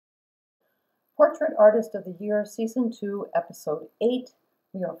Portrait Artist of the Year, Season 2, Episode 8.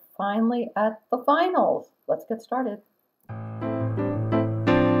 We are finally at the finals. Let's get started.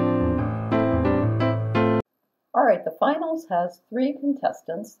 All right, the finals has 3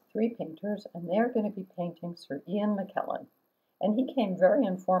 contestants, 3 painters, and they're going to be painting Sir Ian McKellen. And he came very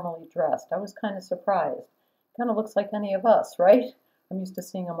informally dressed. I was kind of surprised. Kind of looks like any of us, right? I'm used to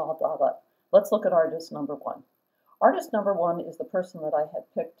seeing them all dolled up. Let's look at artist number 1. Artist number 1 is the person that I had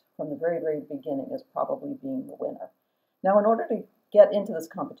picked from the very, very beginning as probably being the winner. Now, in order to get into this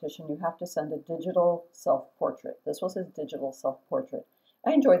competition, you have to send a digital self-portrait. This was his digital self-portrait.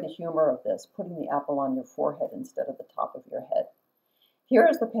 I enjoy the humor of this, putting the apple on your forehead instead of the top of your head. Here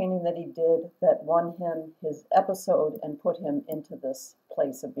is the painting that he did that won him his episode and put him into this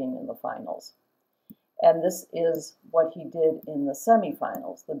place of being in the finals. And this is what he did in the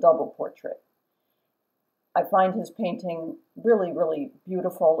semifinals, the double portrait. I find his painting really, really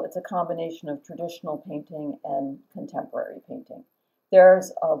beautiful. It's a combination of traditional painting and contemporary painting.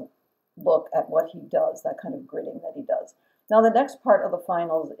 There's a look at what he does, that kind of gridding that he does. Now, the next part of the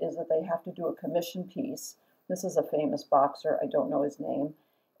finals is that they have to do a commission piece. This is a famous boxer. I don't know his name.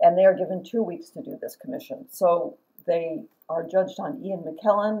 And they are given 2 weeks to do this commission. So they are judged on Ian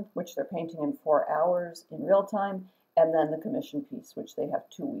McKellen, which they're painting in 4 hours in real time, and then the commission piece, which they have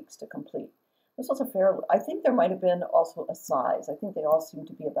 2 weeks to complete. This was I think there might have been also a size. I think they all seem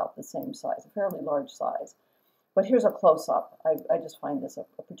to be about the same size, a fairly large size. But here's a close-up. I just find this a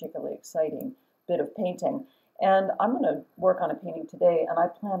particularly exciting bit of painting. And I'm going to work on a painting today, and I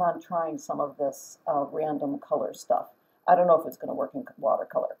plan on trying some of this random color stuff. I don't know if it's going to work in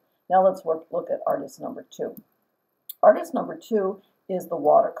watercolor. Now let's look at artist number 2. Artist number 2 is the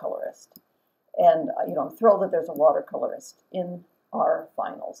watercolorist. And I'm thrilled that there's a watercolorist in our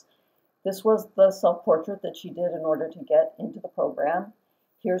finals. This was the self-portrait that she did in order to get into the program.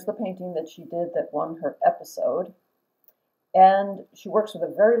 Here's the painting that she did that won her episode. And she works with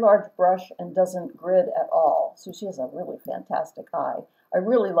a very large brush and doesn't grid at all. So she has a really fantastic eye. I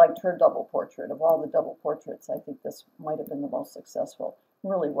really liked her double portrait. Of all the double portraits, I think this might have been the most successful.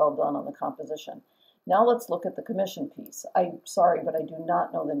 Really well done on the composition. Now let's look at the commission piece. I'm sorry, but I do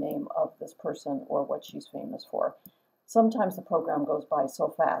not know the name of this person or what she's famous for. Sometimes the program goes by so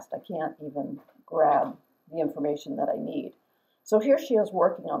fast, I can't even grab the information that I need. So here she is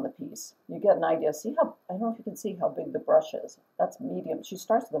working on the piece. You get an idea. See how, I don't know if you can see how big the brush is. That's medium. She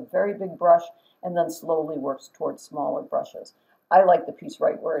starts with a very big brush and then slowly works towards smaller brushes. I like the piece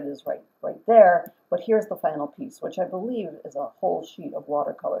right where it is, right there. But here's the final piece, which I believe is a whole sheet of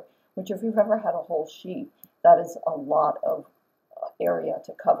watercolor, which if you've ever had a whole sheet, that is a lot of area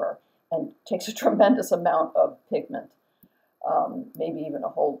to cover and takes a tremendous amount of pigment. Maybe even a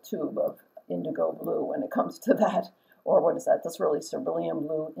whole tube of indigo blue when it comes to that. Or what is that? That's really cerulean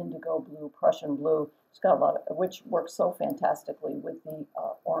blue, indigo blue, Prussian blue. It's got a lot of, which works so fantastically with the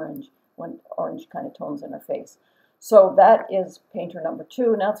orange kind of tones in her face. So that is painter number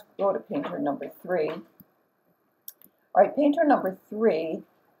 2. Now let's go to painter number 3. All right, painter number 3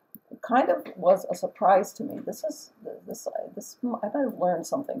 kind of was a surprise to me. I might have learned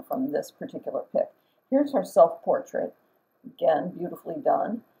something from this particular pick. Here's her self-portrait. Again, beautifully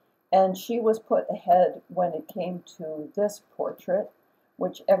done. And she was put ahead when it came to this portrait,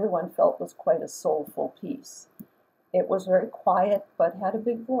 which everyone felt was quite a soulful piece. It was very quiet, but had a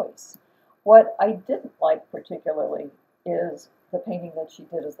big voice. What I didn't like particularly is the painting that she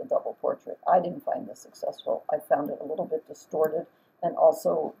did as the double portrait. I didn't find this successful. I found it a little bit distorted, and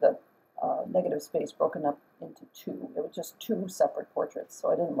also the negative space broken up into 2. It was just 2 separate portraits,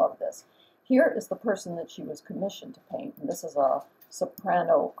 so I didn't love this. Here is the person that she was commissioned to paint, and this is a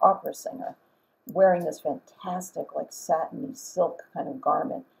soprano opera singer wearing this fantastic, like satiny silk kind of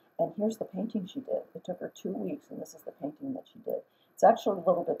garment. And here's the painting she did. It took her 2 weeks, and this is the painting that she did. It's actually a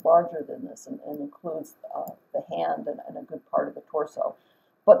little bit larger than this and includes the hand and a good part of the torso.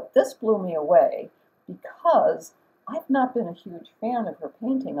 But this blew me away because I've not been a huge fan of her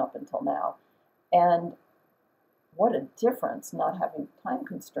painting up until now. And what a difference not having time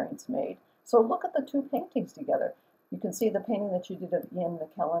constraints made. So look at the 2 paintings together. You can see the painting that she did of Ian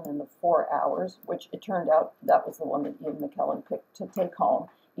McKellen in the 4 hours, which it turned out that was the one that Ian McKellen picked to take home.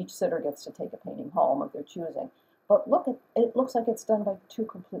 Each sitter gets to take a painting home of their choosing. But look, it looks like it's done by 2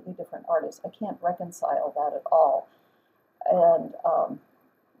 completely different artists. I can't reconcile that at all. And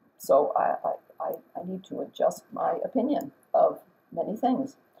so I need to adjust my opinion of many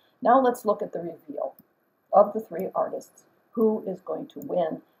things. Now let's look at the reveal of the 3 artists. Who is going to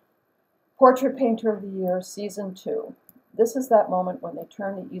win Portrait Painter of the Year, Season 2. This is that moment when they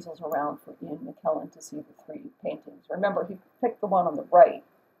turn the easels around for Ian McKellen to see the 3 paintings. Remember, he picked the one on the right,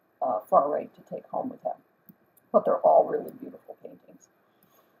 far right to take home with him. But they're all really beautiful paintings.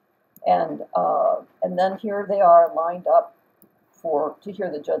 And then here they are lined up to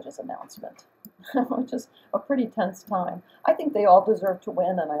hear the judge's announcement, which is a pretty tense time. I think they all deserve to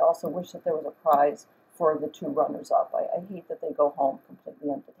win, and I also wish that there was a prize for the two runners-up. I hate that they go home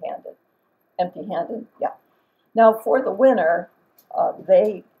completely empty-handed. Empty-handed, yeah. Now, for the winner,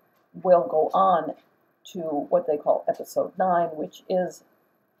 they will go on to what they call episode 9, which is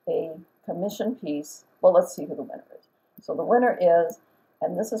a commission piece. Well, let's see who the winner is. So the winner is,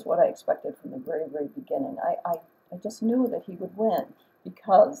 and this is what I expected from the very, very beginning. I just knew that he would win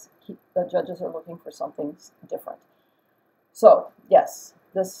because the judges are looking for something different. So, yes,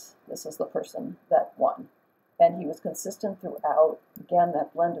 this is the person that won. And he was consistent throughout. Again,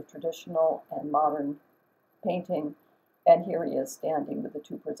 that blend of traditional and modern painting. And here he is standing with the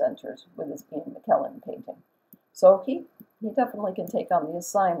two presenters with his Ian McKellen painting. So he definitely can take on the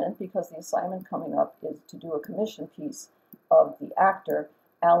assignment, because the assignment coming up is to do a commission piece of the actor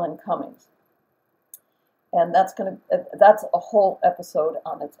Alan Cummings. And that's a whole episode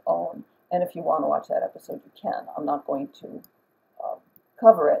on its own. And if you want to watch that episode, you can. I'm not going to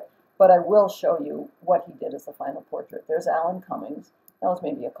cover it, but I will show you what he did as the final portrait. There's Alan Cummings. That was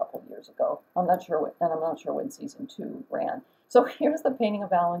maybe a couple of years ago. I'm not sure when season 2 ran. So here's the painting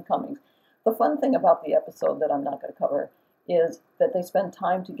of Alan Cummings. The fun thing about the episode that I'm not going to cover is that they spend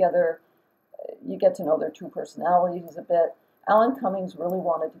time together. You get to know their true personalities a bit. Alan Cummings really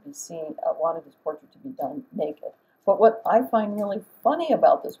wanted to be seen, wanted his portrait to be done naked. But what I find really funny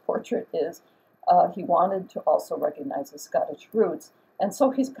about this portrait is he wanted to also recognize his Scottish roots. And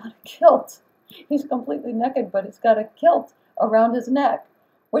so he's got a kilt. He's completely naked, but he's got a kilt around his neck,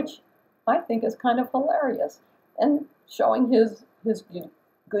 which I think is kind of hilarious and showing his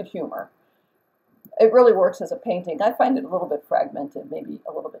good humor. It really works as a painting. I find it a little bit fragmented, maybe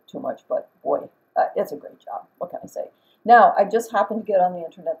a little bit too much, but boy, it's a great job. What can I say? Now, I just happened to get on the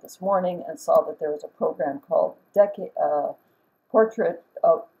internet this morning and saw that there was a program called Portrait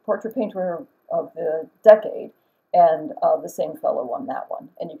Painter of the Decade, and the same fellow won that one.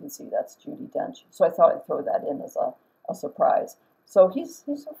 And you can see that's Judi Dench. So I thought I'd throw that in as a surprise. So he's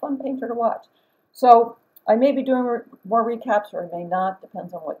a fun painter to watch. So I may be doing more recaps, or I may not.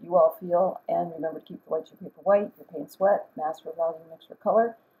 Depends on what you all feel. And remember to keep the white sheet paper white, your paint sweat, mask for value, mix for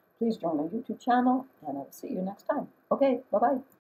color. Please join my YouTube channel, and I will see you next time. Okay, bye-bye.